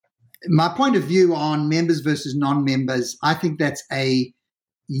My point of view on members versus non-members, I think that's a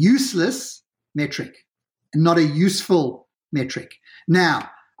useless metric and not a useful metric. Now,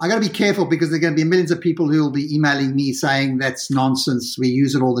 I got to be careful because there are going to be millions of people who will be emailing me saying that's nonsense. We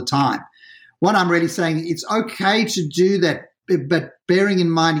use it all the time. What I'm really saying, it's okay to do that, but bearing in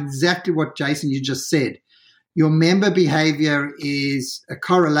mind exactly what, Jason, you just said. Your member behavior is a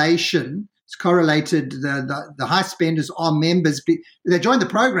correlation. It's correlated. The high spenders are members. They join the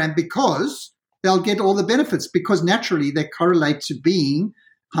program because they'll get all the benefits, because naturally they correlate to being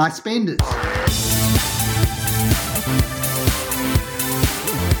high spenders.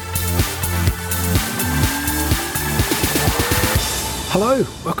 Hello,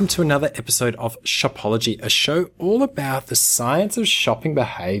 welcome to another episode of Shopology, a show all about the science of shopping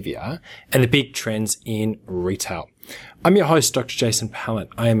behavior and the big trends in retail. I'm your host, Dr. Jason Pallant.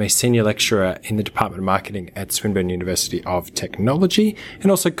 I am a senior lecturer in the Department of Marketing at Swinburne University of Technology and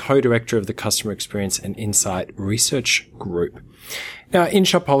also co-director of the Customer Experience and Insight Research Group. Now, in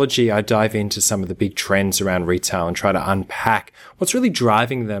Shopology, I dive into some of the big trends around retail and try to unpack what's really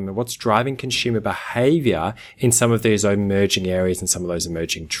driving them and what's driving consumer behavior in some of these emerging areas and some of those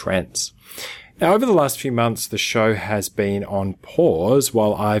emerging trends. Now, over the last few months, the show has been on pause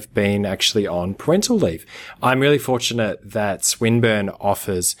while I've been actually on parental leave. I'm really fortunate that Swinburne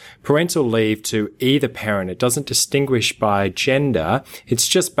offers parental leave to either parent. It doesn't distinguish by gender. It's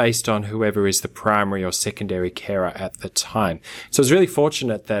just based on whoever is the primary or secondary carer at the time. So I was really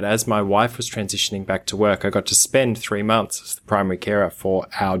fortunate that as my wife was transitioning back to work, I got to spend 3 months as the primary carer for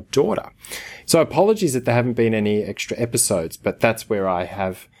our daughter. So apologies that there haven't been any extra episodes, but that's where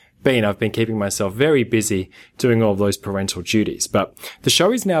I've been keeping myself very busy doing all of those parental duties. But the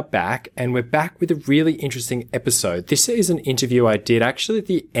show is now back, and we're back with a really interesting episode. This is an interview I did actually at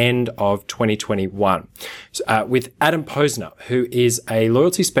the end of 2021 with Adam Posner, who is a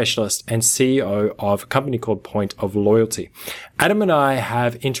loyalty specialist and CEO of a company called Point of Loyalty. Adam and I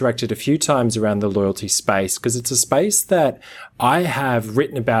have interacted a few times around the loyalty space because it's a space that I have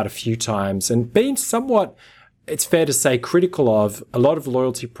written about a few times and been somewhat, it's fair to say, critical of a lot of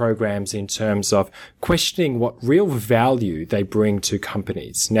loyalty programs in terms of questioning what real value they bring to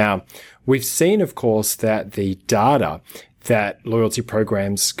companies. Now, we've seen, of course, that the data that loyalty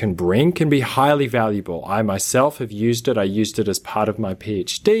programs can bring can be highly valuable. I myself have used it. I used it as part of my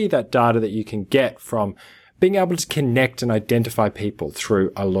PhD, that data that you can get from being able to connect and identify people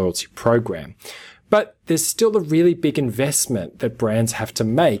through a loyalty program. But there's still a really big investment that brands have to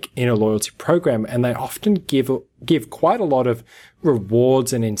make in a loyalty program, and they often give quite a lot of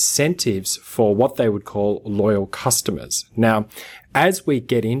rewards and incentives for what they would call loyal customers. Now, as we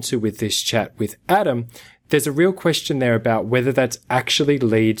get into with this chat with Adam, there's a real question there about whether that actually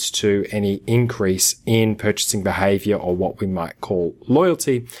leads to any increase in purchasing behavior or what we might call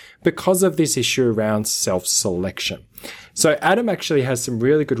loyalty because of this issue around self-selection. So Adam actually has some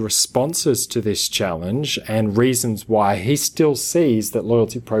really good responses to this challenge and reasons why he still sees that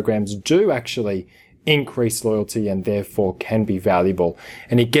loyalty programs do actually increase loyalty and therefore can be valuable.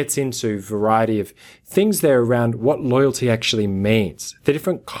 And he gets into a variety of things there around what loyalty actually means, the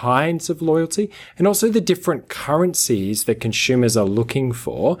different kinds of loyalty, and also the different currencies that consumers are looking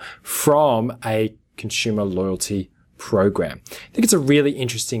for from a consumer loyalty program. I think it's a really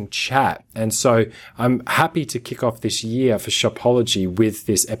interesting chat. And so I'm happy to kick off this year for Shopology with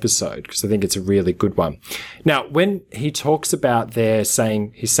this episode because I think it's a really good one. Now, when he talks about he's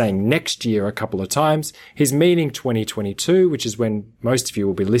saying next year a couple of times, he's meaning 2022, which is when most of you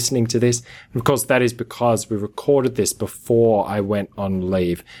will be listening to this. And of course, that is because we recorded this before I went on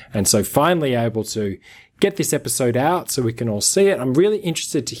leave. And so finally able to get this episode out so we can all see it. I'm really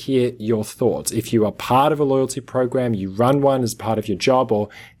interested to hear your thoughts. If you are part of a loyalty program, you run one as part of your job, or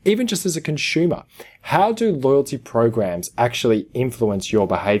even just as a consumer, how do loyalty programs actually influence your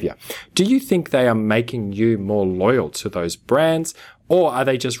behavior? Do you think they are making you more loyal to those brands, or are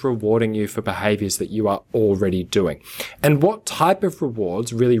they just rewarding you for behaviors that you are already doing? And what type of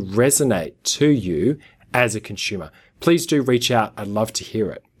rewards really resonate to you as a consumer? Please do reach out. I'd love to hear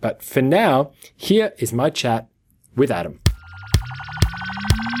it. But for now, here is my chat with Adam.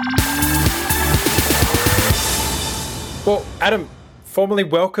 Well, Adam, formally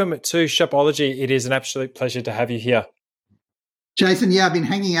welcome to Shopology. It is an absolute pleasure to have you here. Jason, I've been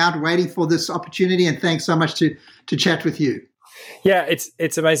hanging out waiting for this opportunity, and thanks so much to chat with you. Yeah,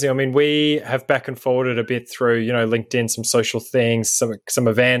 it's amazing. I mean, we have back and forwarded a bit through, LinkedIn, some social things, some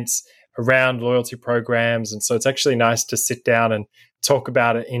events around loyalty programs. And so it's actually nice to sit down and talk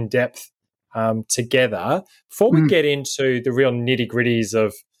about it in depth together. Before we get into the real nitty-gritties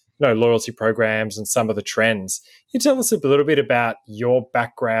of loyalty programs and some of the trends. Can you tell us a little bit about your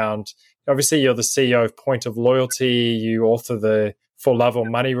background? Obviously, you're the CEO of Point of Loyalty. You author the For Love or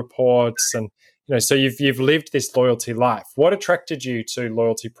Money reports, and so you've lived this loyalty life. What attracted you to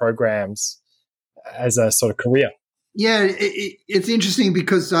loyalty programs as a sort of career? Yeah, it's interesting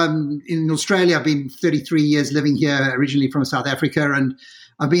because in Australia, I've been 33 years living here, originally from South Africa, and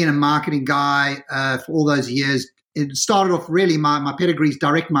I've been a marketing guy for all those years. It started off really, my pedigree is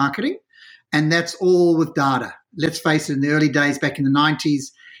direct marketing, and that's all with data. Let's face it, in the early days, back in the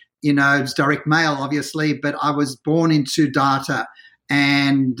 90s, it's direct mail, obviously, but I was born into data,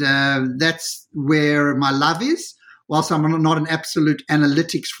 and that's where my love is. Whilst I'm not an absolute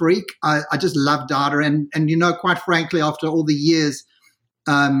analytics freak, I just love data. And quite frankly, after all the years,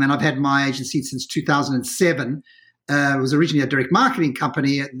 and I've had my agency since 2007, it was originally a direct marketing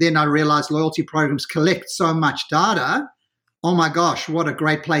company. Then I realized loyalty programs collect so much data. Oh my gosh, what a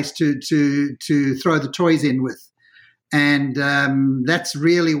great place to throw the toys in with. And that's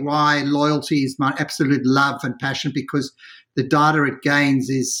really why loyalty is my absolute love and passion, because the data it gains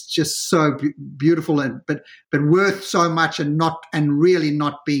is just so beautiful, but worth so much, and really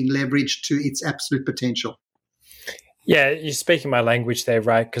not being leveraged to its absolute potential. Yeah, you're speaking my language there,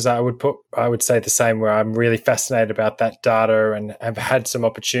 right? Because I would say the same, where I'm really fascinated about that data and have had some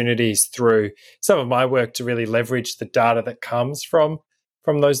opportunities through some of my work to really leverage the data that comes from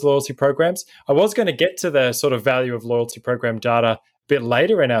those loyalty programs. I was going to get to the sort of value of loyalty program data a bit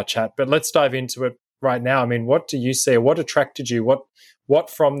later in our chat, but let's dive into it right now. I mean, what do you see? What attracted you? What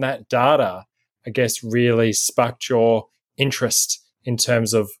from that data, I guess, really sparked your interest in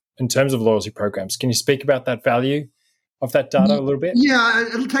terms of loyalty programs? Can you speak about that value of that data a little bit? Yeah,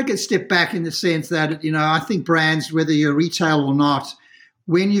 it'll take a step back in the sense that, I think brands, whether you're retail or not,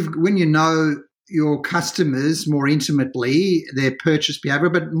 when you know your customers more intimately, their purchase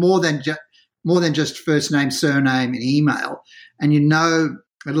behavior, but more than just first name, surname, and email, and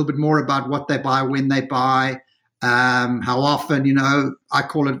a little bit more about what they buy, when they buy, how often, I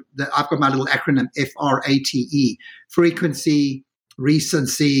call it, I've got my little acronym FRATE, frequency,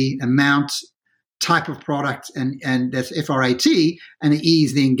 recency, amount, type of product, and that's FRAT, and the E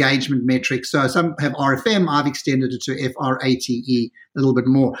is the engagement metric. So some have RFM, I've extended it to FRATE a little bit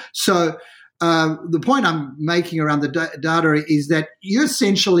more. So the point I'm making around the data is that you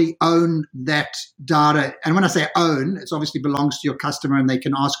essentially own that data. And when I say own, it obviously belongs to your customer and they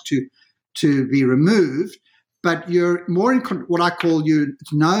can ask to be removed. But you're more in what I call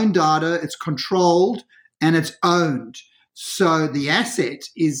it's known data, it's controlled, and it's owned. So the asset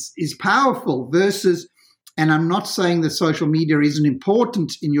is powerful versus, and I'm not saying that social media isn't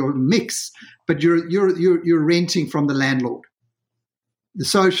important in your mix, but you're renting from the landlord. The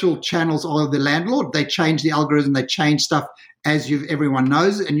social channels are the landlord. They change the algorithm. They change stuff as everyone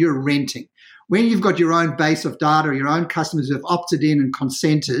knows, and you're renting. When you've got your own base of data, your own customers who have opted in and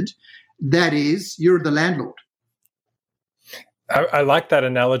consented, that is, you're the landlord. I like that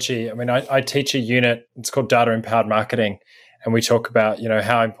analogy. I mean, I teach a unit, it's called Data Empowered Marketing, and we talk about,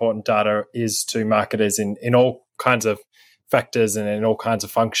 how important data is to marketers in all kinds of factors and in all kinds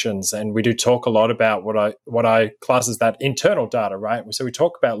of functions. And we do talk a lot about what I class as that internal data, right? So we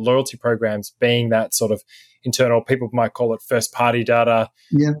talk about loyalty programs being that sort of internal, people might call it first party data,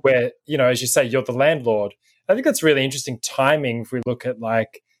 where, as you say, you're the landlord. I think that's really interesting timing if we look at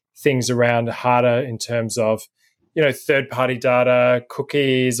like things around harder in terms of, third party data,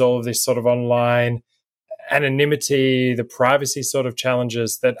 cookies, all of this sort of online anonymity, the privacy sort of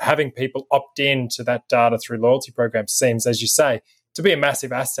challenges, that having people opt in to that data through loyalty programs seems, as you say, to be a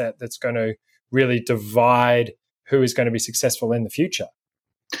massive asset that's going to really divide who is going to be successful in the future.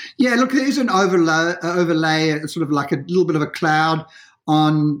 Yeah, look, there's an overlay, sort of like a little bit of a cloud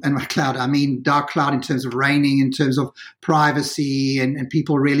and by cloud, I mean dark cloud in terms of raining, in terms of privacy, and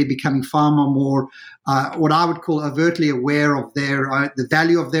people really becoming far more what I would call overtly aware of the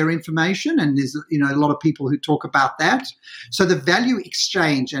value of their information. And there's a lot of people who talk about that. So the value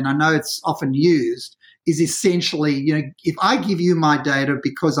exchange, and I know it's often used, is essentially, if I give you my data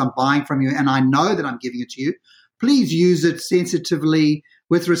because I'm buying from you and I know that I'm giving it to you, please use it sensitively,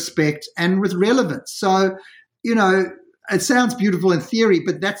 with respect, and with relevance. So, it sounds beautiful in theory,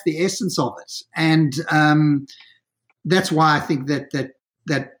 but that's the essence of it. And that's why I think that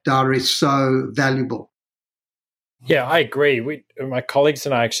data is so valuable. Yeah, I agree. My colleagues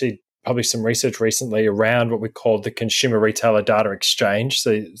and I actually published some research recently around what we called the Consumer Retailer Data Exchange.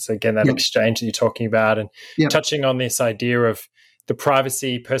 So again, that exchange that you're talking about, and touching on this idea of the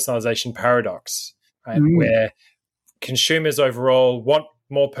privacy personalization paradox, right? Where consumers overall want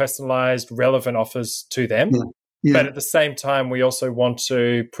more personalized, relevant offers to them. Yeah. But at the same time, we also want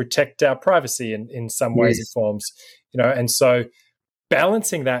to protect our privacy in some ways and forms, and so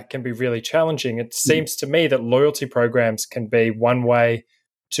balancing that can be really challenging. It seems to me that loyalty programs can be one way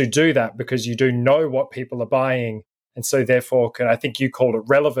to do that, because you do know what people are buying. And so therefore, I think you called it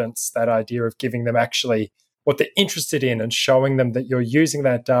relevance, that idea of giving them actually what they're interested in and showing them that you're using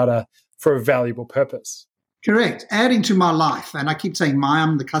that data for a valuable purpose. Correct. Adding to my life. And I keep saying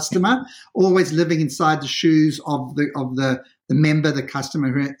I'm the customer, always living inside the shoes of the member, the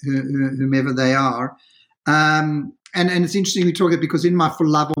customer, whomever they are. And it's interesting we talk it because in my For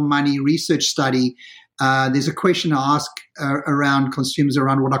Love or Money research study, there's a question I ask around consumers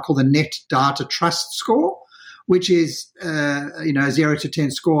around what I call the net data trust score, which is, a 0 to 10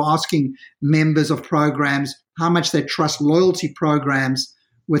 score, asking members of programs how much they trust loyalty programs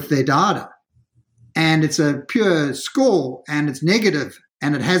with their data. And it's a pure score, and it's negative,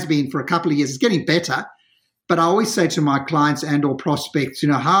 and it has been for a couple of years. It's getting better. But I always say to my clients and or prospects,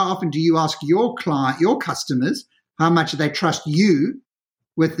 how often do you ask your customers how much they trust you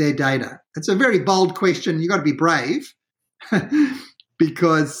with their data? It's a very bold question. You've got to be brave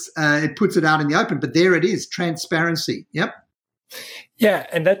because it puts it out in the open. But there it is, transparency. Yep. Yeah,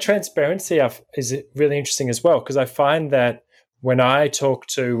 and that transparency is really interesting as well, because I find that when I talk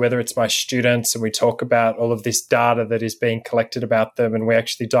to, whether it's my students and we talk about all of this data that is being collected about them and we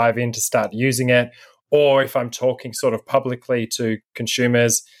actually dive in to start using it, or if I'm talking sort of publicly to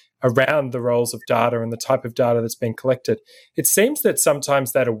consumers around the roles of data and the type of data that's being collected, it seems that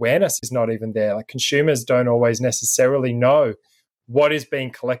sometimes that awareness is not even there. Like consumers don't always necessarily know what is being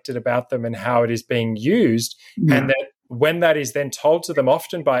collected about them and how it is being used. Yeah. And that when that is then told to them,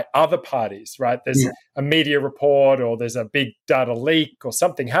 often by other parties, right? There's a media report or there's a big data leak or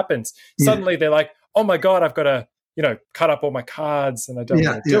something happens. Suddenly they're like, oh my God, I've got to, cut up all my cards and I don't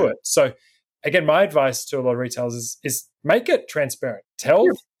want to do it. So again, my advice to a lot of retailers is make it transparent. Tell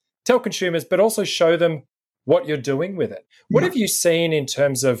consumers, but also show them what you're doing with it. What have you seen in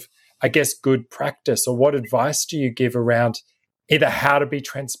terms of, I guess, good practice, or what advice do you give around either how to be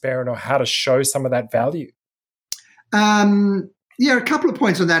transparent or how to show some of that value? A couple of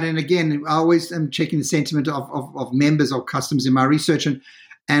points on that. And again, I always am checking the sentiment of members or customers in my research.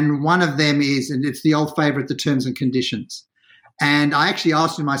 And one of them is, and it's the old favorite, the terms and conditions. And I actually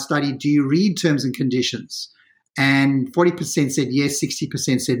asked in my study, do you read terms and conditions? And 40% said yes,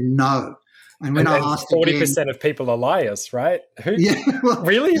 60% said no. And when I asked 40% of people are liars, right?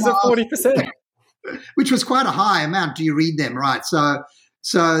 Really? Is it 40%? Which was quite a high amount. Do you read them? Right.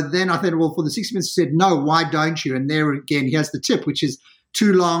 So then I thought, well, for the 60% said no, why don't you? And there again, here's the tip, which is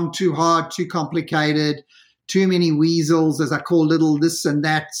too long, too hard, too complicated, too many weasels, as I call little this and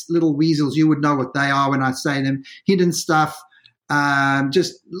that, little weasels. You would know what they are when I say them. Hidden stuff,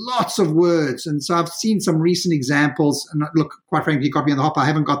 just lots of words. And so I've seen some recent examples. And look, quite frankly, you got me on the hop. I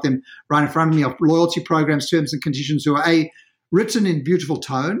haven't got them right in front of me, of loyalty programs, terms and conditions who are written in beautiful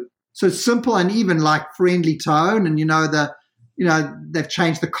tone. So simple and even like friendly tone. And, they've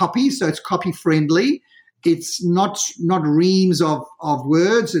changed the copy, so it's copy friendly. It's not reams of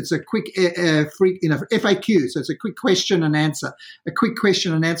words. It's a quick FAQ, so it's a quick question and answer.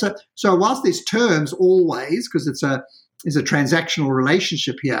 So whilst there's terms always, because it's a transactional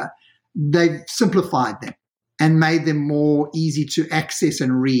relationship here, they've simplified them and made them more easy to access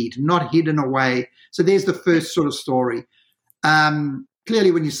and read, not hidden away. So there's the first sort of story.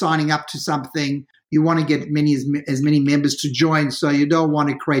 Clearly, when you're signing up to something, you want to get as many members to join, so you don't want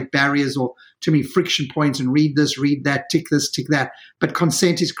to create barriers or too many friction points and read this, read that, tick this, tick that. But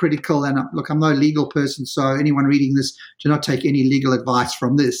consent is critical. And look, I'm no legal person, so anyone reading this, do not take any legal advice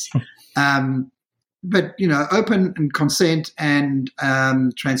from this. But, open and consent and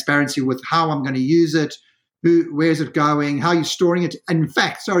transparency with how I'm going to use it, where's it going, how you're storing it. And in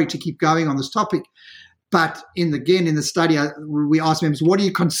fact, sorry to keep going on this topic, but in the study, we asked members, what do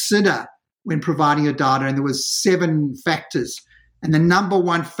you consider when providing your data? And there was 7 factors. And the number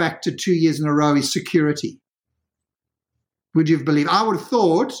one factor 2 years in a row is security. Would you believe? I would have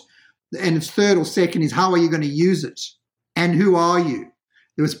thought, and it's third or second is how are you going to use it? And who are you?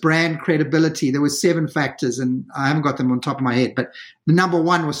 There was brand credibility. There were 7 factors, and I haven't got them on top of my head, but the number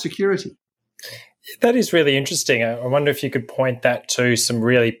one was security. That is really interesting. I wonder if you could point that to some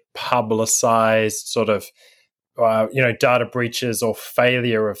really publicized sort of data breaches or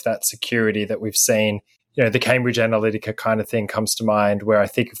failure of that security that we've seen. The Cambridge Analytica kind of thing comes to mind, where I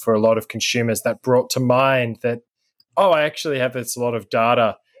think for a lot of consumers that brought to mind that, I actually have this lot of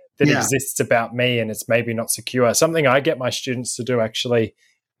data that exists about me and it's maybe not secure. Something I get my students to do actually,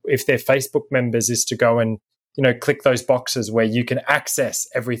 if they're Facebook members, is to go and click those boxes where you can access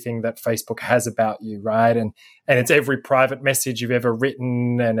everything that Facebook has about you, right? And it's every private message you've ever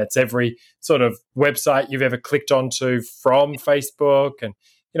written, and it's every sort of website you've ever clicked onto from Facebook. And,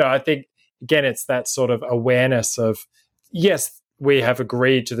 I think, again, it's that sort of awareness of, yes, we have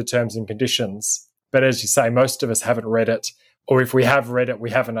agreed to the terms and conditions, but as you say, most of us haven't read it, or if we have read it, we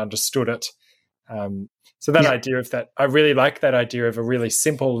haven't understood it. So that idea of that, I really like that idea of a really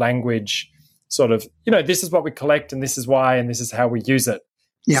simple language sort of, this is what we collect and this is why and this is how we use it.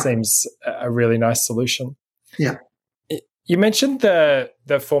 Seems a really nice solution. Yeah. You mentioned the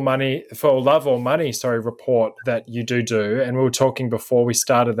For Love or Money report that you do, and we were talking before we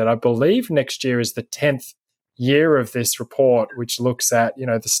started that I believe next year is the 10th year of this report, which looks at,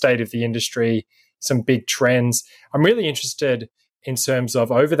 the state of the industry, some big trends. I'm really interested in terms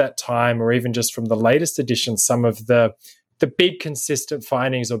of over that time, or even just from the latest edition, some of the big consistent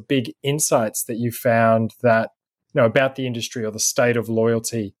findings or big insights that you found that, about the industry or the state of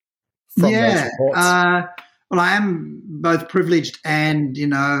loyalty from those reports. Well, I am both privileged and,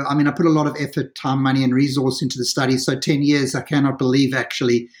 I put a lot of effort, time, money, and resource into the study. So 10 years, I cannot believe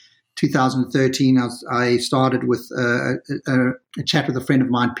actually 2013, I started with a chat with a friend of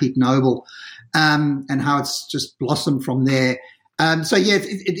mine, Pete Noble, and how it's just blossomed from there.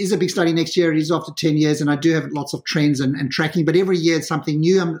 It is a big study next year. It is after 10 years, and I do have lots of trends and tracking. But every year it's something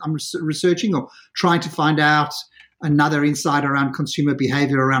new I'm researching or trying to find out another insight around consumer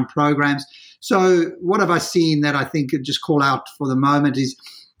behavior, around programs. So what have I seen that I think could just call out for the moment is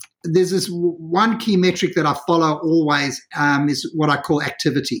there's this one key metric that I follow always is what I call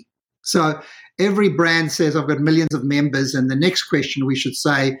activity. So every brand says I've got millions of members, and the next question we should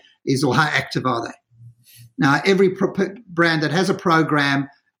say is, well, how active are they? Now, every brand that has a program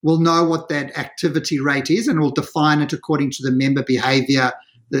will know what that activity rate is and will define it according to the member behavior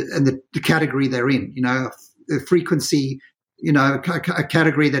and the category they're in. The frequency, a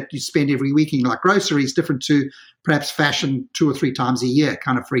category that you spend every week in, like groceries, different to perhaps fashion 2 or 3 times a year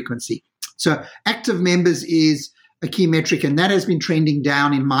kind of frequency. So active members is a key metric, and that has been trending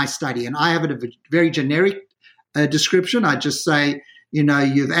down in my study. And I have a very generic description. I just say,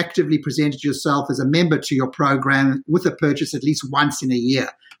 you've actively presented yourself as a member to your program with a purchase at least once in a year.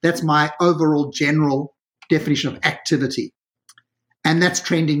 That's my overall general definition of activity. And that's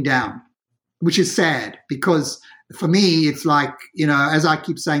trending down, which is sad because for me, it's like, as I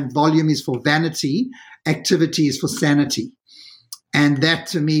keep saying, volume is for vanity, activity is for sanity. And that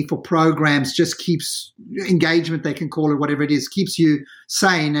to me for programs just keeps engagement, they can call it whatever it is, keeps you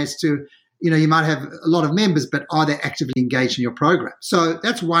sane as to, you might have a lot of members, but are they actively engaged in your program? So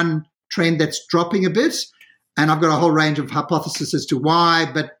that's one trend that's dropping a bit. And I've got a whole range of hypotheses as to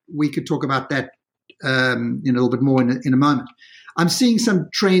why, but we could talk about that a little bit more in a moment. I'm seeing some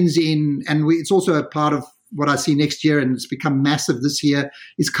trends it's also a part of what I see next year, and it's become massive this year,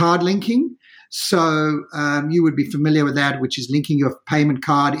 is card linking. So you would be familiar with that, which is linking your payment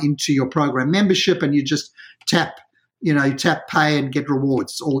card into your program membership, and you just tap pay and get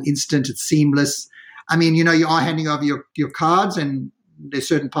rewards. It's all instant. It's seamless. You are handing over your cards, and there's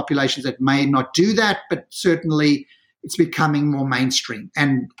certain populations that may not do that, but certainly it's becoming more mainstream.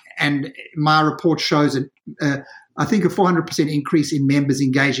 And my report shows I think a 400% increase in members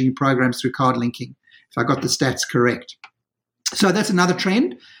engaging in programs through card linking, if I got the stats correct. So that's another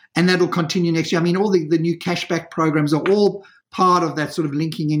trend, and that'll continue next year. All the new cashback programs are all part of that sort of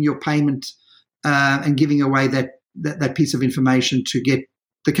linking in your payment and giving away that piece of information to get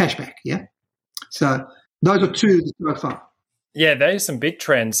the cashback, yeah? So those are two so far. Yeah, there's some big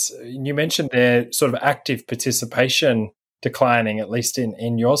trends. You mentioned there sort of active participation declining, at least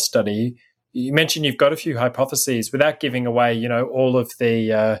in your study. You mentioned you've got a few hypotheses without giving away, all of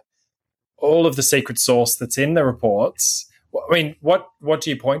the secret sauce that's in the reports. What do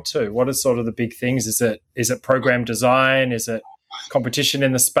you point to? What are sort of the big things? Is it program design? Is it competition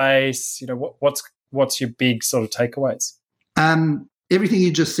in the space? What's your big sort of takeaways? Everything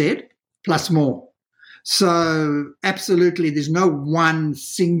you just said, plus more. So absolutely, there's no one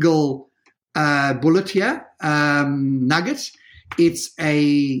single bullet here, nugget. It's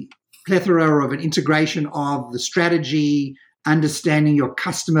a plethora of an integration of the strategy, understanding your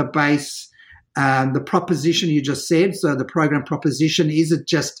customer base, the proposition you just said. So the program proposition, is it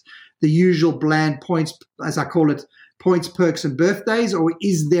just the usual bland points, as I call it, points, perks, and birthdays, or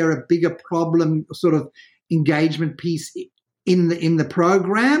is there a bigger problem, sort of engagement piece in the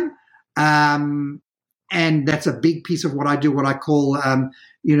program? And that's a big piece of what I do, what I call,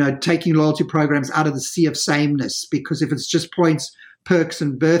 taking loyalty programs out of the sea of sameness. Because if it's just points, perks,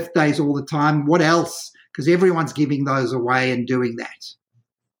 and birthdays all the time, what else? Because everyone's giving those away and doing that.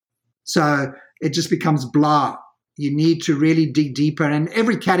 So it just becomes blah. You need to really dig deeper, and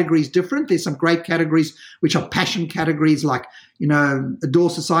every category is different. There's some great categories which are passion categories, like, Adore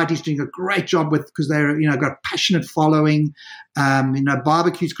Society is doing a great job with, because they're, got a passionate following.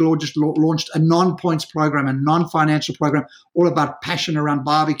 Barbecues Galore just launched a non-points program, a non-financial program, all about passion around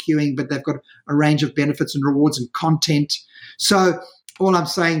barbecuing, but they've got a range of benefits and rewards and content. So all I'm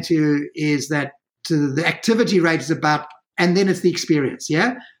saying to you is that the activity rate is about, and then it's the experience,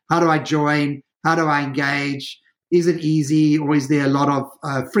 yeah? How do I join? How do I engage? Is it easy, or is there a lot of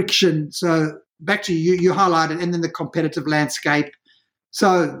friction? So back to you highlighted, and then the competitive landscape.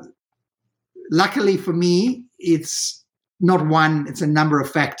 So luckily for me, it's not one, it's a number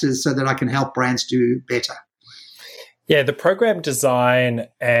of factors so that I can help brands do better. Yeah, the program design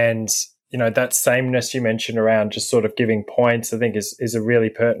and, that sameness you mentioned around just sort of giving points, I think is a really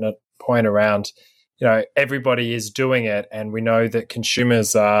pertinent point around, everybody is doing it, and we know that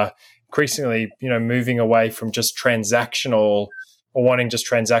consumers are increasingly, moving away from just transactional or wanting just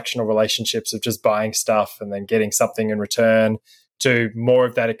transactional relationships of just buying stuff and then getting something in return, to more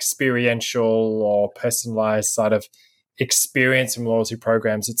of that experiential or personalized side of experience and loyalty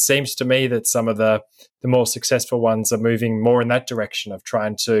programs. It seems to me that some of the more successful ones are moving more in that direction of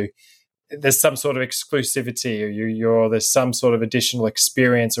trying to, there's some sort of exclusivity, or there's some sort of additional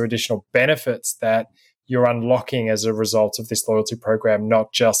experience or additional benefits that you're unlocking as a result of this loyalty program,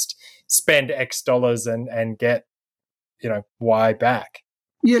 not just spend X dollars and get, Y back.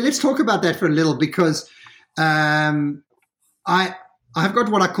 Yeah, let's talk about that for a little, because I've got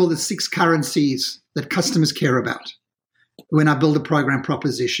what I call the 6 currencies that customers care about when I build a program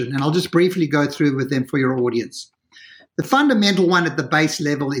proposition, and I'll just briefly go through with them for your audience. The fundamental one at the base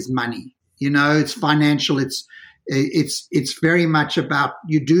level is money. It's financial. It's very much about,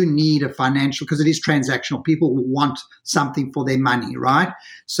 you do need a financial, because it is transactional. People want something for their money, right?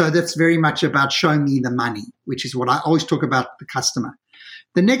 So that's very much about show me the money, which is what I always talk about the customer.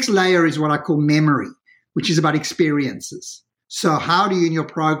 The next layer is what I call memory, which is about experiences. So how do you in your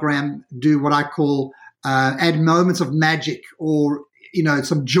program do what I call add moments of magic, or,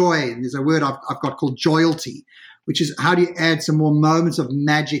 some joy? And there's a word I've got called joyalty, which is how do you add some more moments of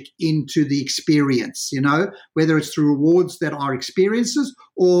magic into the experience, whether it's through rewards that are experiences,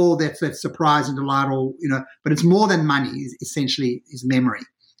 or that's that surprise and delight, or, but it's more than money, essentially is memory.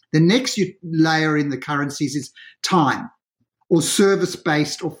 The next layer in the currencies is time, or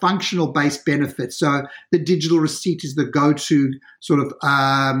service-based or functional-based benefits. So the digital receipt is the go-to sort of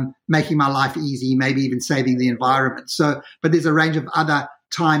making my life easy, maybe even saving the environment. So, but there's a range of other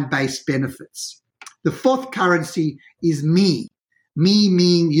time-based benefits. The fourth currency is me. Me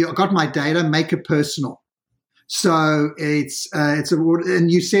mean you got my data, make it personal. So it's and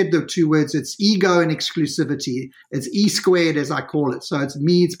you said the 2 words, it's ego and exclusivity. It's E squared, as I call it. So it's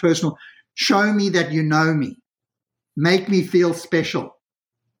me, it's personal. Show me that you know me. Make me feel special.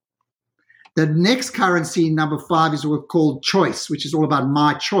 The next currency, number 5, is what's called choice, which is all about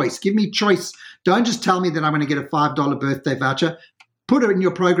my choice. Give me choice. Don't just tell me that I'm going to get a $5 birthday voucher. Put it in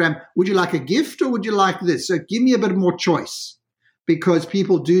your program. Would you like a gift, or would you like this? So give me a bit more choice, because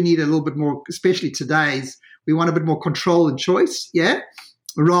people do need a little bit more, especially today's, we want a bit more control and choice, yeah?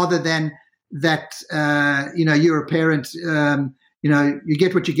 Rather than that, you're a parent, you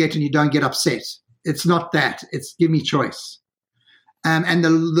get what you get and you don't get upset. It's not that. It's give me choice. And the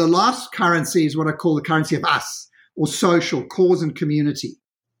last currency is what I call the currency of us, or social, cause and community.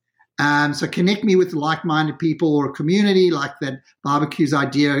 So connect me with like-minded people, or a community like that Barbecues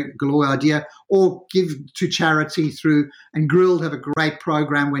idea, Galore idea, or give to charity through, and Grilled have a great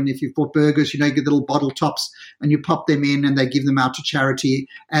program when if you've bought burgers, you get little bottle tops and you pop them in and they give them out to charity,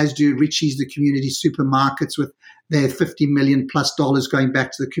 as do Richie's, the community supermarkets, with their $50 million plus going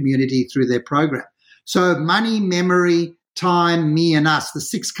back to the community through their program. So money, memory, time, me and us, the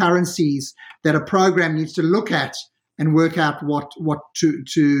 6 currencies that a program needs to look at and work out what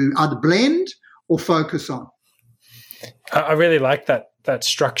to either blend or focus on. I really like that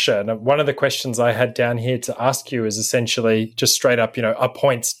structure. And one of the questions I had down here to ask you is essentially just straight up, are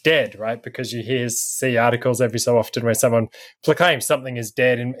points dead, right? Because you see articles every so often where someone proclaims something is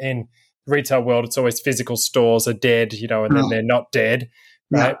dead. In the retail world, it's always physical stores are dead, and then they're not dead,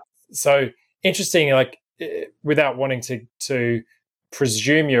 right? Yeah. So interesting, without wanting to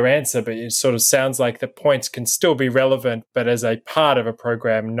presume your answer, but it sort of sounds like the points can still be relevant, but as a part of a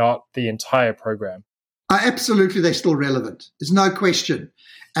program, not the entire program. Absolutely, they're still relevant. There's no question.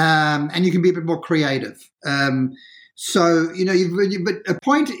 And you can be a bit more creative. So, but a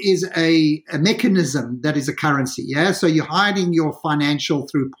point is a mechanism that is a currency, yeah? So you're hiding your financial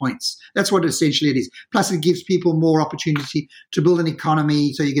through points. That's what essentially it is. Plus it gives people more opportunity to build an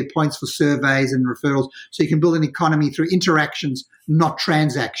economy, so you get points for surveys and referrals, so you can build an economy through interactions, not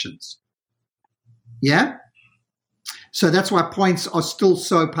transactions. Yeah? So that's why points are still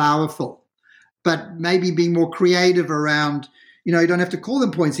so powerful. But maybe being more creative around, you don't have to call them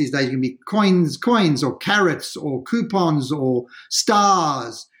points these days. You can be coins or carrots or coupons or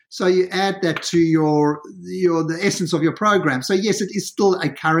stars. So you add that to the essence of your program. So yes, it is still a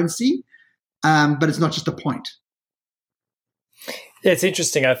currency, but it's not just a point. Yeah, it's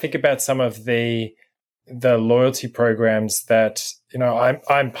interesting. I think about some of the loyalty programs that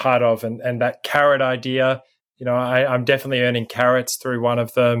I'm part of, and that carrot idea. I'm definitely earning carrots through one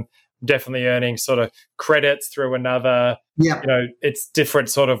of them. Definitely earning sort of credits through another. Yeah. It's different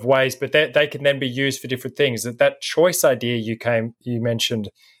sort of ways, but they can then be used for different things. That choice idea you mentioned,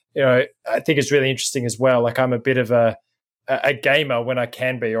 I think is really interesting as well. Like I'm a bit of a gamer when I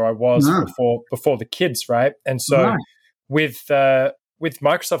can be, or I was before the kids, right? And so with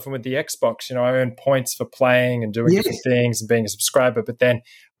Microsoft and with the Xbox, I earn points for playing and doing different things and being a subscriber, but then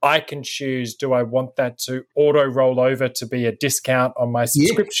I can choose, do I want that to auto roll over to be a discount on my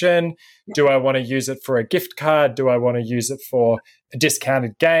subscription? Yeah. Do I want to use it for a gift card? Do I want to use it for a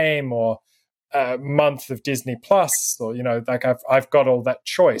discounted game or a month of Disney Plus? Or, like I've got all that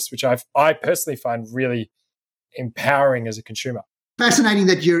choice, which I personally find really empowering as a consumer. Fascinating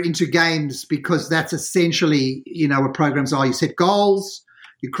that you're into games, because that's essentially, what programs are. You set goals,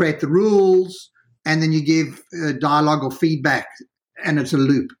 you create the rules, and then you give dialogue or feedback, and it's a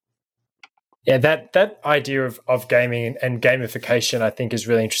loop. Yeah, that idea of gaming and gamification, I think, is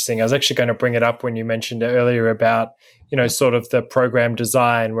really interesting. I was actually going to bring it up when you mentioned earlier about, sort of the program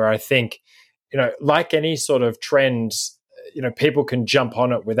design, where I think, like any sort of trends, people can jump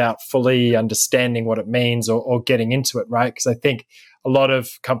on it without fully understanding what it means or getting into it, right? Because I think a lot of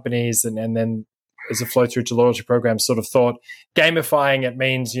companies and then as a flow through to loyalty programs sort of thought gamifying it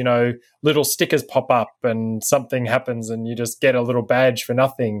means, little stickers pop up and something happens and you just get a little badge for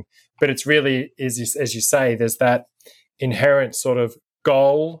nothing. But it's really, as you say, there's that inherent sort of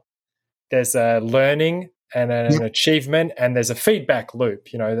goal, there's a learning and an achievement, and there's a feedback loop,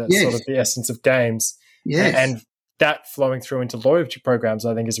 that's sort of the essence of games. Yes. And that flowing through into loyalty programs,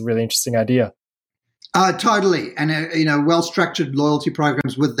 I think, is a really interesting idea. Totally. And, well-structured loyalty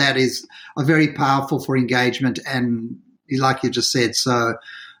programs with that are very powerful for engagement, and like you just said. So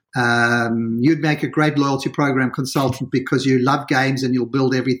you'd make a great loyalty program consultant because you love games and you'll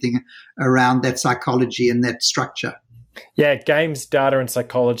build everything around that psychology and that structure. Yeah, games, data, and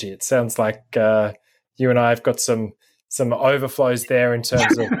psychology. It sounds like you and I have got some overflows there in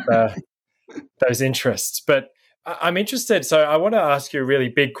terms of those interests. But I'm interested. So I want to ask you a really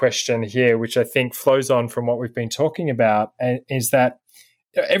big question here, which I think flows on from what we've been talking about, and is that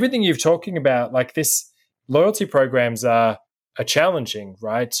everything you've talking about, like this, loyalty programs are challenging,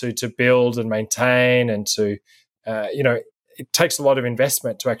 right? To build and maintain, and to it takes a lot of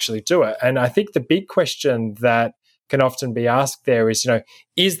investment to actually do it. And I think the big question that can often be asked there is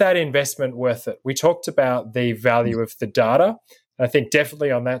that investment worth it? We talked about the value of the data. I think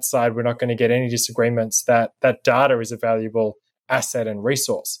definitely on that side, we're not going to get any disagreements that data is a valuable asset and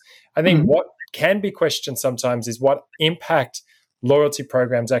resource. I think what can be questioned sometimes is what impact loyalty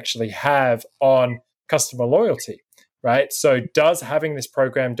programs actually have on customer loyalty, right? So does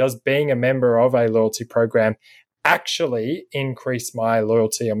being a member of a loyalty program actually increase my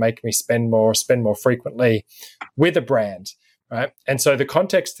loyalty or make me spend more frequently with a brand, right? And so the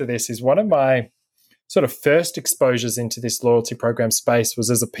context to this is one of my sort of first exposures into this loyalty program space was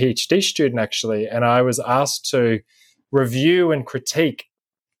as a PhD student, actually. And I was asked to review and critique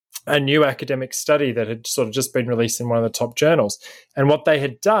a new academic study that had sort of just been released in one of the top journals. And what they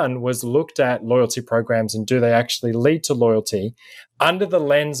had done was looked at loyalty programs and do they actually lead to loyalty under the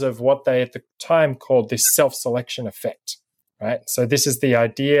lens of what they at the time called this self-selection effect, right? So this is the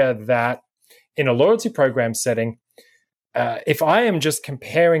idea that in a loyalty program setting, if I am just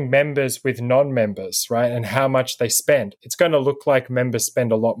comparing members with non-members, right, and how much they spend, it's going to look like members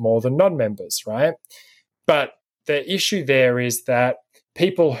spend a lot more than non-members, right? But the issue there is that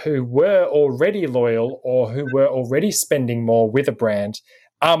people who were already loyal or who were already spending more with a brand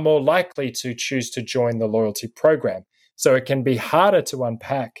are more likely to choose to join the loyalty program. So it can be harder to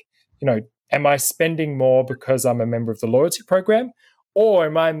unpack, am I spending more because I'm a member of the loyalty program, or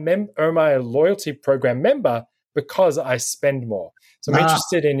am I a loyalty program member because I spend more? So I'm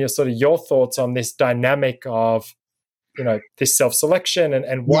interested in your thoughts on this dynamic of, this self-selection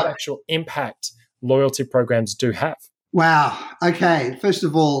and what actual impact loyalty programs do have. Wow. Okay. First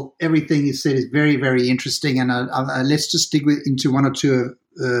of all, everything you said is very, very interesting, and let's just dig into one or two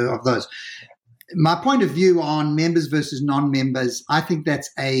of those. My point of view on members versus non-members, I think that's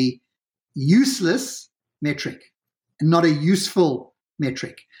a useless metric and not a useful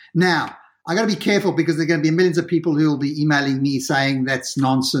metric. Now, I got to be careful because there are going to be millions of people who will be emailing me saying that's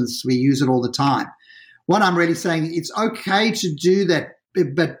nonsense. We use it all the time. What I'm really saying, it's okay to do that,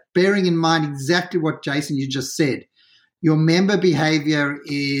 but bearing in mind exactly what, Jason, you just said. Your member behavior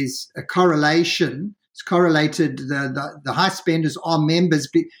is a correlation. It's correlated. The high spenders are members.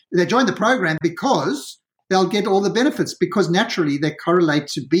 They join the program because they'll get all the benefits, because naturally they correlate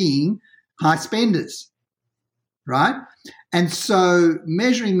to being high spenders, right? And so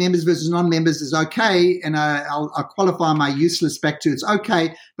measuring members versus non-members is okay, and I'll qualify my useless back to it's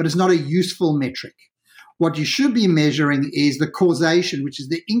okay, but it's not a useful metric. What you should be measuring is the causation, which is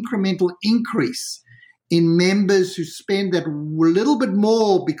the incremental increase in members who spend that little bit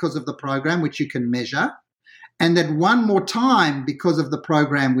more because of the program, which you can measure, and that one more time because of the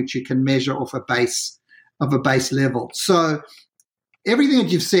program, which you can measure off a base level. So everything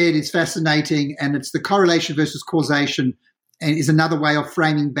that you've said is fascinating, and it's the correlation versus causation, and is another way of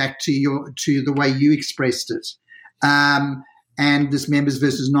framing back to the way you expressed it, and this members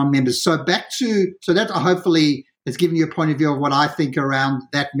versus non-members. So that hopefully has given you a point of view of what I think around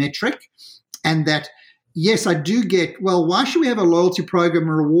that metric, and that. Yes, I do get, well, why should we have a loyalty program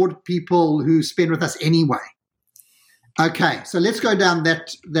and reward people who spend with us anyway? Okay, so let's go down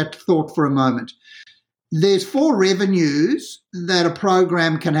that thought for a moment. There's 4 revenues that a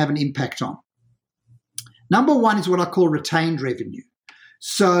program can have an impact on. Number one is what I call retained revenue.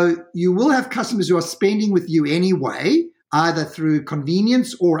 So you will have customers who are spending with you anyway, either through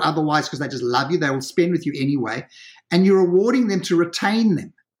convenience or otherwise because they just love you. They will spend with you anyway, and you're rewarding them to retain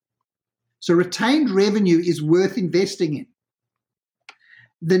them. So retained revenue is worth investing in.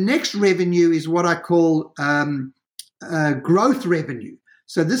 The next revenue is what I call growth revenue.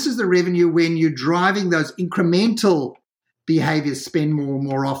 So this is the revenue when you're driving those incremental behaviors, spend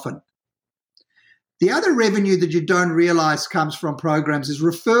more often. The other revenue that you don't realize comes from programs is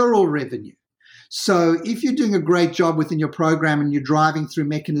referral revenue. So if you're doing a great job within your program and you're driving through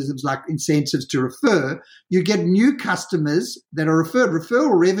mechanisms like incentives to refer, you get new customers that are referred.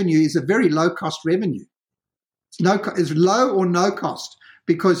 Referral revenue is a very low-cost revenue. It's low or no cost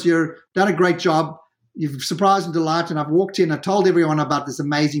because you've done a great job. You've surprised and delighted, and I've walked in, I've told everyone about this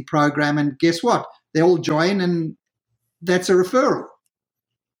amazing program, and guess what? They all join, and that's a referral.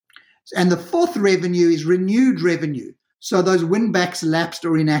 And the fourth revenue is renewed revenue. So those win-backs, lapsed,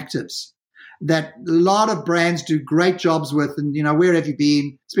 or inactives that a lot of brands do great jobs with, and, where have you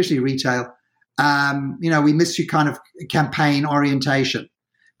been, especially retail, we miss you kind of campaign orientation.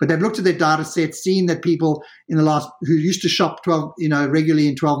 But they've looked at their data set, seen that people in the last who used to shop regularly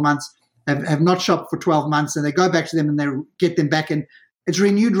in 12 months have not shopped for 12 months, and they go back to them and they get them back, and it's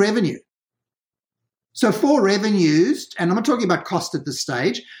renewed revenue. So 4 revenues, and I'm not talking about cost at this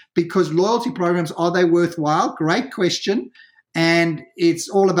stage, because loyalty programs, are they worthwhile? Great question. And it's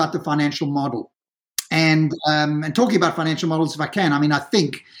all about the financial model. And talking about financial models, if I can, I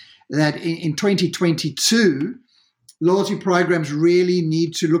think that in 2022, loyalty programs really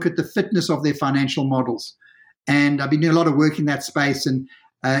need to look at the fitness of their financial models. And I've been doing a lot of work in that space, and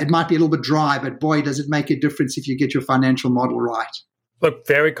it might be a little bit dry, but boy, does it make a difference if you get your financial model right. Look,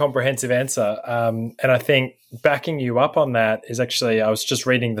 very comprehensive answer. And I think backing you up on that is actually, I was just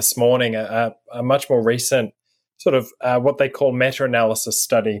reading this morning a much more recent sort of what they call meta-analysis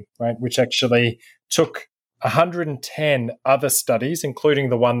study, right, which actually took 110 other studies, including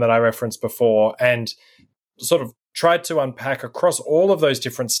the one that I referenced before, and sort of tried to unpack across all of those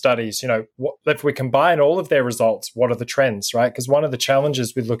different studies, if we combine all of their results, what are the trends, right? Because one of the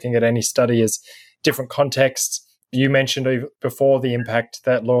challenges with looking at any study is different contexts. You mentioned before the impact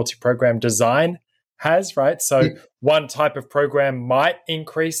that loyalty program design has, right? So one type of program might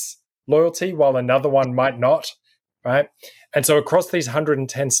increase loyalty while another one might not, right? And so across these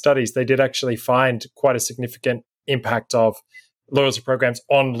 110 studies, they did actually find quite a significant impact of loyalty programs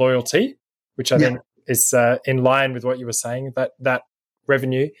on loyalty, which I think is in line with what you were saying, that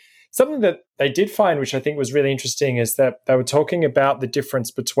revenue. Something that they did find, which I think was really interesting, is that they were talking about the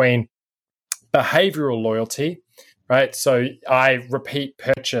difference between behavioral loyalty, right? So I repeat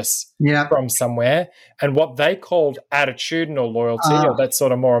purchase from somewhere, and what they called attitudinal loyalty, or that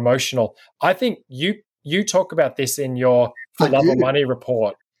sort of more emotional. I think you talk about this in your For Love or Money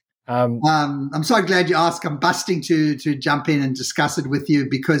report. I'm so glad you asked. I'm busting to jump in and discuss it with you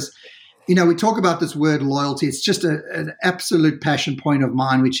because, we talk about this word loyalty. It's just an absolute passion point of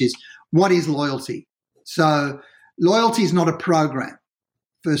mine, which is what is loyalty? So loyalty is not a program,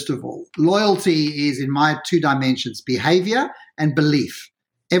 first of all. Loyalty is, in my two dimensions, behavior and belief.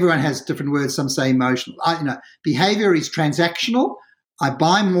 Everyone has different words. Some say emotional. Behavior is transactional. I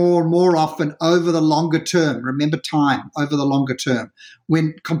buy more often over the longer term. Remember time, over the longer term,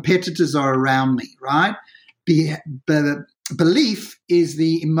 when competitors are around me, right? Belief is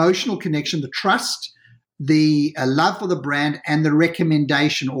the emotional connection, the trust, the love for the brand, and the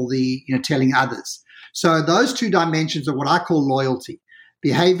recommendation, or the telling others. So those two dimensions are what I call loyalty,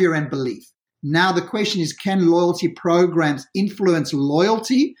 behavior and belief. Now the question is, can loyalty programs influence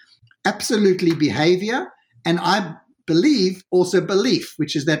loyalty? Absolutely, behavior. And I believe also belief,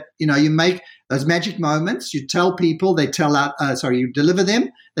 which is that, you make those magic moments, you tell people, you deliver them,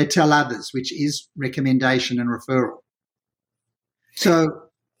 they tell others, which is recommendation and referral. So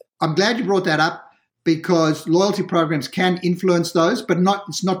I'm glad you brought that up, because loyalty programs can influence those, but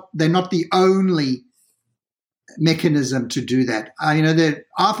they're not the only mechanism to do that. They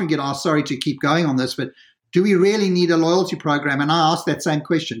often get asked, sorry to keep going on this, but do we really need a loyalty program? And I ask that same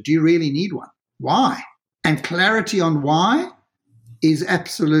question. Do you really need one? Why? And clarity on why is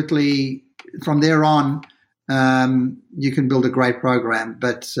absolutely, from there on, you can build a great program.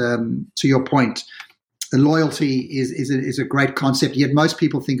 But to your point, the loyalty is a great concept, yet most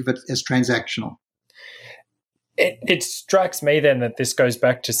people think of it as transactional. It strikes me then that this goes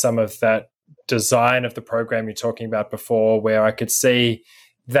back to some of that design of the program you're talking about before, where I could see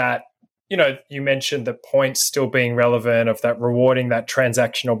that, you mentioned the points still being relevant, of that rewarding that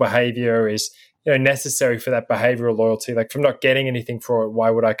transactional behavior is necessary for that behavioral loyalty. Like, if I'm not getting anything for it,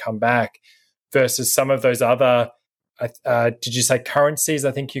 why would I come back? Versus some of those other, did you say currencies?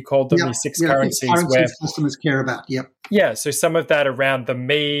 I think you called them, the six currencies where customers care about. Yep. Yeah. So some of that around the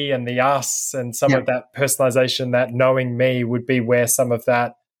me and the us, and some of that personalization, that knowing me, would be where some of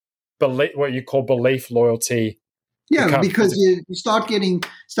that belief, what you call belief loyalty. Yeah, because you start getting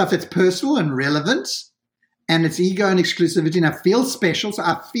stuff that's personal and relevant, and it's ego and exclusivity, and I feel special. So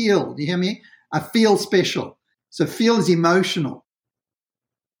do you hear me? I feel special. So feel is emotional.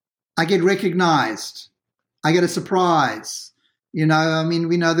 I get recognized. I get a surprise. We know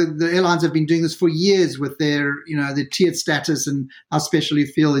the airlines have been doing this for years with their tiered status and how special you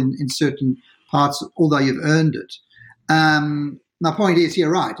feel in certain parts, although you've earned it. My point is,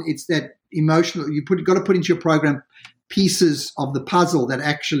 you're right. It's that emotional. Got to put into your program pieces of the puzzle that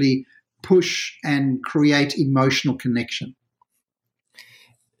actually push and create emotional connection.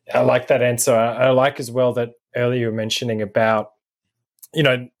 I like that answer. I like as well that earlier you were mentioning about,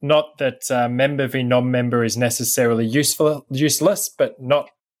 not that member v non-member is necessarily useless, but not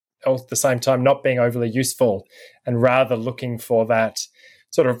at the same time not being overly useful, and rather looking for that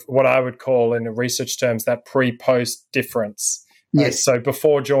sort of what I would call in the research terms that pre-post difference. Yes. So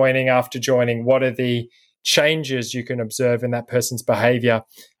before joining, after joining, what are the changes you can observe in that person's behavior?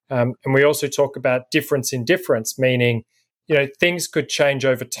 And we also talk about difference in difference, meaning, things could change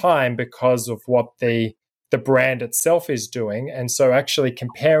over time because of what the brand itself is doing. And so actually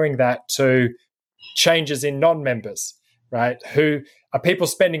comparing that to changes in non-members, right? Who are people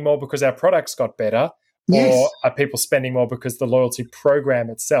spending more because our products got better, or are people spending more because the loyalty program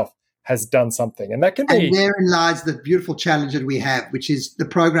itself has done something? And that can be. And therein lies the beautiful challenge that we have, which is the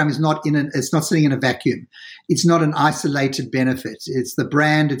program is it's not sitting in a vacuum. It's not an isolated benefit. It's the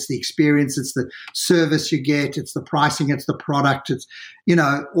brand, it's the experience, it's the service you get, it's the pricing, it's the product, it's,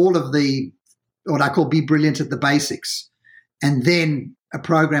 all of the, what I call be brilliant at the basics. And then a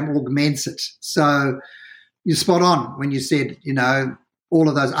program augments it. So you're spot on when you said, all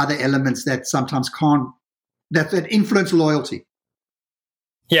of those other elements that sometimes that influence loyalty.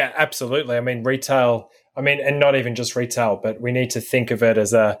 Yeah, absolutely. Retail, and not even just retail, but we need to think of it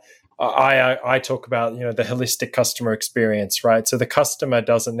as I talk about, the holistic customer experience, right? So the customer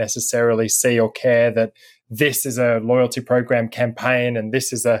doesn't necessarily see or care that this is a loyalty program campaign and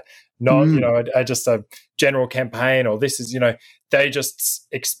this is just a general campaign, or this is, they just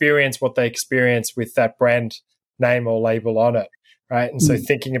experience what they experience with that brand name or label on it. Right. And so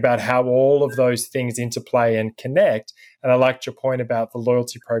thinking about how all of those things interplay and connect. And I liked your point about the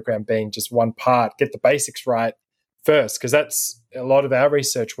loyalty program being just one part. Get the basics right first, because that's a lot of our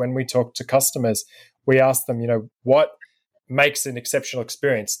research. When we talk to customers, we ask them, what makes an exceptional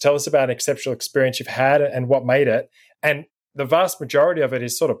experience? Tell us about an exceptional experience you've had and what made it. And the vast majority of it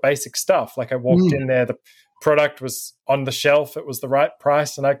is sort of basic stuff. Like I walked in there, the product was on the shelf, it was the right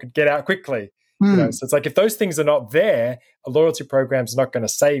price, and I could get out quickly. So it's like, if those things are not there, a loyalty program is not going to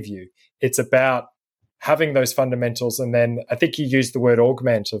save you. It's about having those fundamentals. And then I think you used the word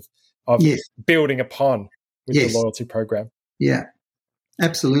augment of building upon with the loyalty program. Yeah.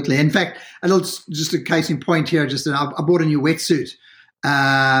 Absolutely. In fact, just a case in point here. I bought a new wetsuit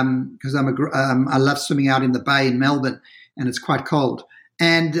because I love swimming out in the bay in Melbourne, and it's quite cold.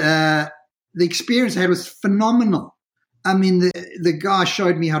 And the experience I had was phenomenal. I mean, the guy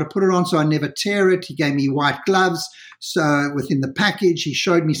showed me how to put it on so I never tear it. He gave me white gloves. So within the package, he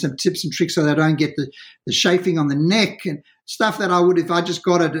showed me some tips and tricks so that I don't get the chafing on the neck and stuff that I would if I just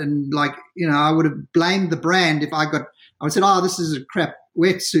got it. And I would have blamed the brand if I would say, oh, this is a crap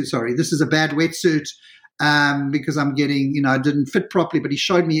wetsuit. Sorry, this is a bad wetsuit because I'm getting, it didn't fit properly. But he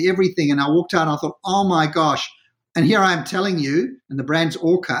showed me everything. And I walked out and I thought, oh my gosh. And here I am telling you, and the brand's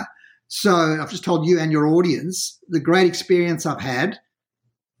Orca. So I've just told you and your audience the great experience I've had,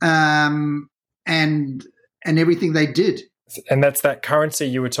 and everything they did. And that's that currency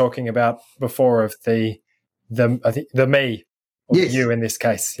you were talking about before of the me, or yes. you in this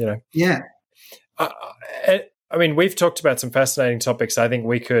case. Yeah. I mean, we've talked about some fascinating topics. I think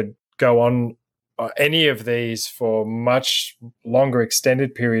we could go on any of these for much longer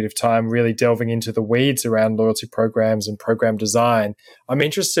extended period of time, really delving into the weeds around loyalty programs and program design. I'm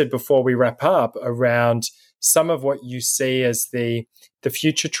interested, before we wrap up, around some of what you see as the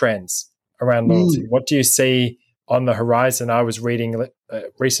future trends around loyalty. What do you see on the horizon? I was reading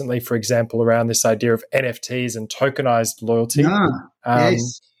recently, for example, around this idea of NFTs and tokenized loyalty.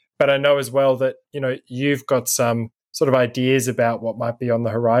 Yes. But I know as well that, you've got some sort of ideas about what might be on the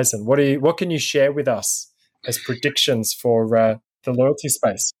horizon. What can you share with us as predictions for the loyalty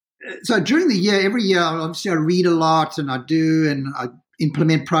space? So during the year, every year, obviously I read a lot and I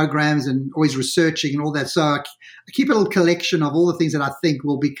implement programs and always researching and all that. So I keep a little collection of all the things that I think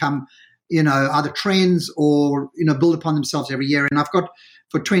will become, either trends or, build upon themselves every year. And I've got,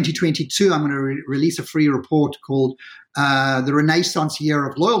 for 2022, I'm going to release a free report called The Renaissance Year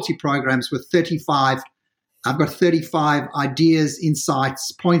of Loyalty Programs with 35 I've got 35 ideas,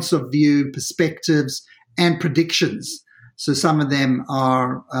 insights, points of view, perspectives, and predictions. So some of them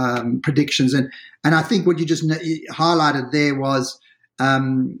are predictions. And I think what you just highlighted there was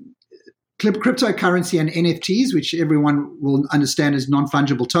cryptocurrency and NFTs, which everyone will understand as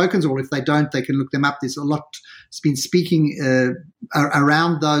non-fungible tokens, or if they don't, they can look them up. There's a lot that's been speaking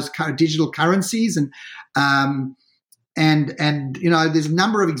around those digital currencies. And there's a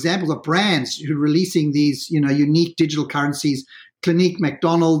number of examples of brands who are releasing these, unique digital currencies. Clinique,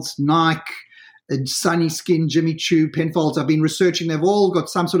 McDonald's, Nike, Sunny Skin, Jimmy Choo, Penfolds. I've been researching. They've all got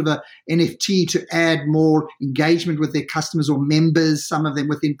some sort of a NFT to add more engagement with their customers or members, some of them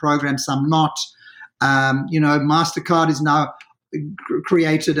within programs, some not. MasterCard is now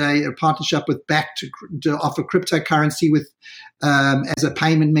created a partnership with Bakkt to offer cryptocurrency with as a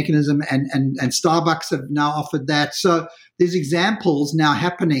payment mechanism, and Starbucks have now offered that. So there's examples now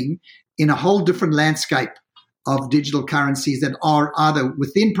happening in a whole different landscape of digital currencies that are either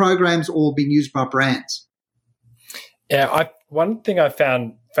within programs or being used by brands. Yeah, one thing I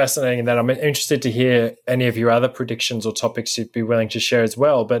found fascinating, and that I'm interested to hear any of your other predictions or topics you'd be willing to share as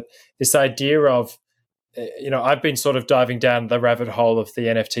well, but this idea of, I've been sort of diving down the rabbit hole of the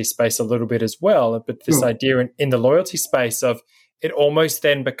NFT space a little bit as well, but this idea in the loyalty space of it almost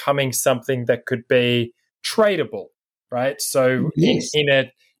then becoming something that could be tradable, right? So in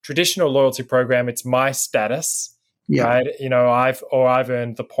a traditional loyalty program, it's my status, right? I've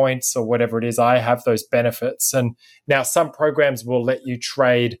earned the points or whatever it is. I have those benefits. And now some programs will let you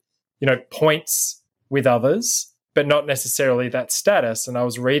trade, points with others, but not necessarily that status. And I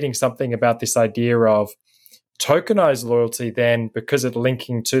was reading something about this idea of tokenized loyalty then, because it's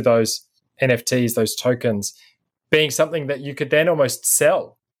linking to those NFTs, those tokens, being something that you could then almost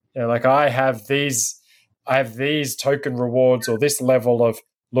sell. Like I have these token rewards or this level of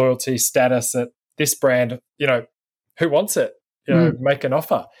loyalty status at this brand, who wants it? Make an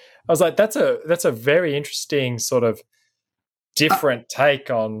offer. I was like, that's a very interesting sort of different take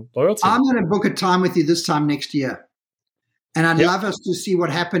on loyalty. I'm going to book a time with you this time next year. And I'd love us to see what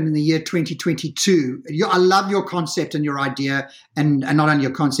happened in the year 2022. I love your concept and your idea, and not only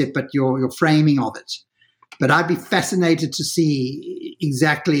your concept, but your framing of it. But I'd be fascinated to see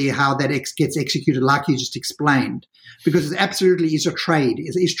exactly how that gets executed, like you just explained, because it absolutely is a trade.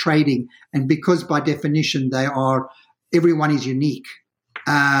 It is trading, and because by definition everyone is unique.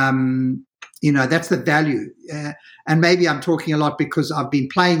 That's the value. And maybe I'm talking a lot because I've been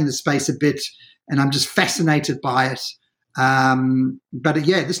playing in the space a bit, and I'm just fascinated by it. But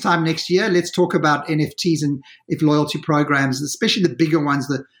this time next year, let's talk about NFTs and if loyalty programs, especially the bigger ones,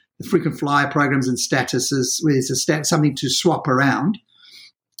 the frequent flyer programs and statuses, where there's something to swap around.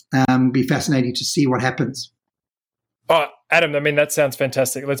 Be fascinating to see what happens. Oh, Adam, that sounds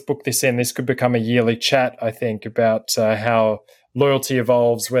fantastic. Let's book this in. This could become a yearly chat, I think, about how loyalty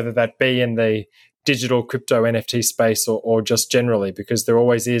evolves, whether that be in the digital crypto NFT space or just generally, because there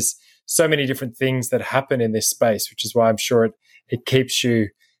always is so many different things that happen in this space, which is why I'm sure it keeps you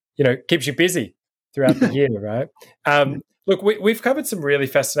busy throughout the year, right? Look, we've covered some really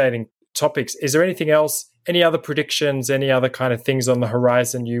fascinating topics. Is there anything else, any other predictions, any other kind of things on the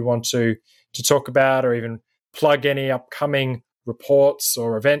horizon you want to talk about, or even plug any upcoming reports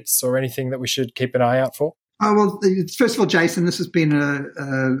or events or anything that we should keep an eye out for? Oh, well, first of all, Jason, this has been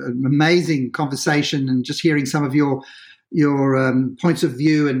an amazing conversation, and just hearing some of your points of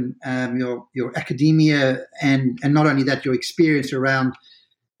view and your academia, and not only that, your experience around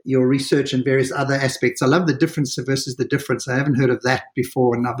your research and various other aspects. I love the difference versus the difference. I haven't heard of that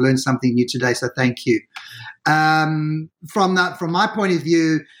before, and I've learned something new today, so thank you. From my point of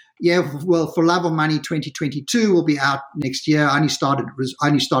view, For Love or Money 2022 will be out next year. I only start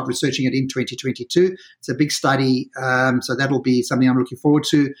researching it in 2022. It's a big study, so that'll be something I'm looking forward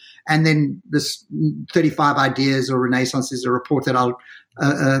to. And then this 35 Ideas or Renaissance is a report that I'll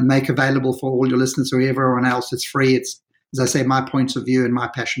make available for all your listeners or everyone else. It's free. It's, as I say, my points of view and my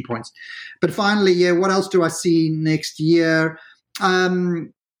passion points. But finally, what else do I see next year? If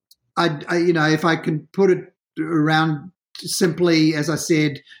I can put it around simply, as I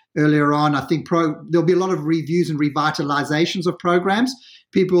said earlier on, I think there'll be a lot of reviews and revitalizations of programs.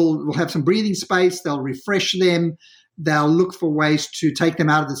 People will have some breathing space. They'll refresh them. They'll look for ways to take them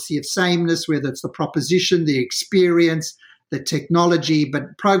out of the sea of sameness, whether it's the proposition, the experience, the technology,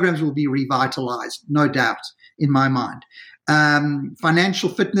 but programs will be revitalized, no doubt, in my mind. Financial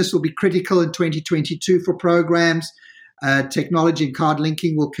fitness will be critical in 2022 for programs. Technology and card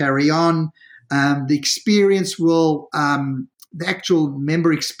linking will carry on. The experience will, the actual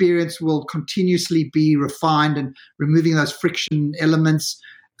member experience will continuously be refined, and removing those friction elements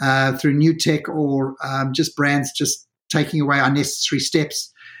through new tech or just brands just taking away unnecessary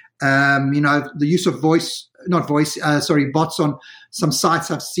steps. The use of bots on some sites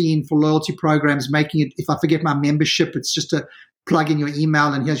I've seen for loyalty programs, making it, if I forget my membership, it's just a plug in your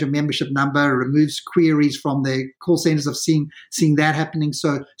email and here's your membership number. It removes queries from the call centers. Of seeing that happening.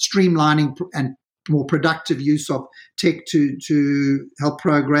 So streamlining and more productive use of tech to help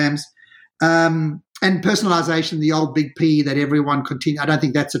programs. And personalization, the old big P that everyone continue. I don't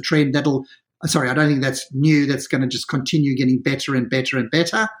think that's a trend I don't think that's new. That's going to just continue getting better and better and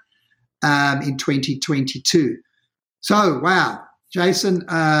better in 2022. So, wow, Jason,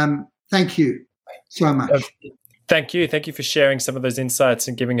 thank you so much. Thank you. Thank you for sharing some of those insights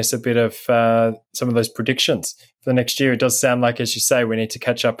and giving us a bit of some of those predictions for the next year. It does sound like, as you say, we need to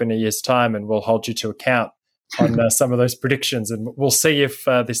catch up in a year's time, and we'll hold you to account on some of those predictions. And we'll see if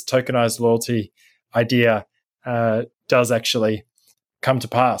this tokenized loyalty idea does actually come to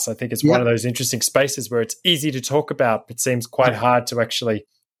pass. I think it's one of those interesting spaces where it's easy to talk about, but seems quite hard to actually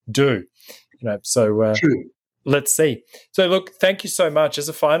do. True. Let's see. So, look, thank you so much. As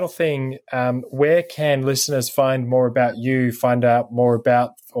a final thing, where can listeners find more about you, find out more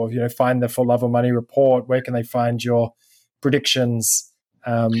about, or find the For Love or Money report? Where can they find your predictions?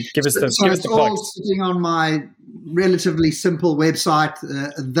 Give us the plugs. It's all sitting on my relatively simple website,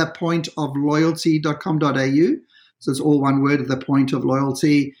 thepointofloyalty.com.au. So it's all one word, The Point of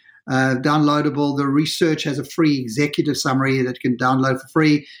Loyalty. Downloadable. The research has a free executive summary that you can download for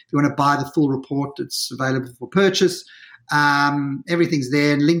free. If you want to buy the full report, it's available for purchase. Everything's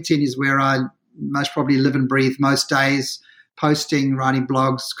there. And LinkedIn is where I most probably live and breathe most days, posting, writing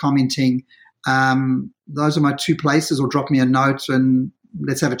blogs, commenting. Those are my two places, or drop me a note and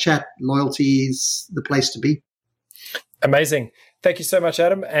let's have a chat. Loyalty is the place to be. Amazing. Thank you so much,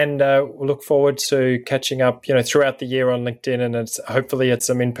 Adam, and we'll look forward to catching up, throughout the year on LinkedIn, and hopefully at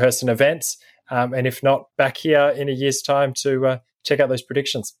some in-person events, and if not, back here in a year's time to check out those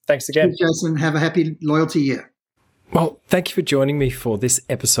predictions. Thanks again. Thanks, Jason. Have a happy loyalty year. Well, thank you for joining me for this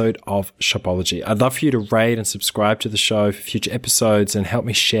episode of Shopology. I'd love for you to rate and subscribe to the show for future episodes and help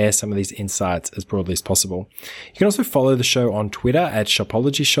me share some of these insights as broadly as possible. You can also follow the show on Twitter at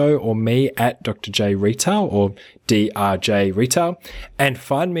Shopology Show, or me at Dr. J Retail, or DRJ Retail, and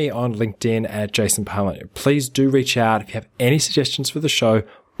find me on LinkedIn at Jason Pallant. Please do reach out if you have any suggestions for the show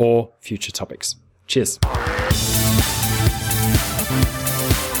or future topics. Cheers.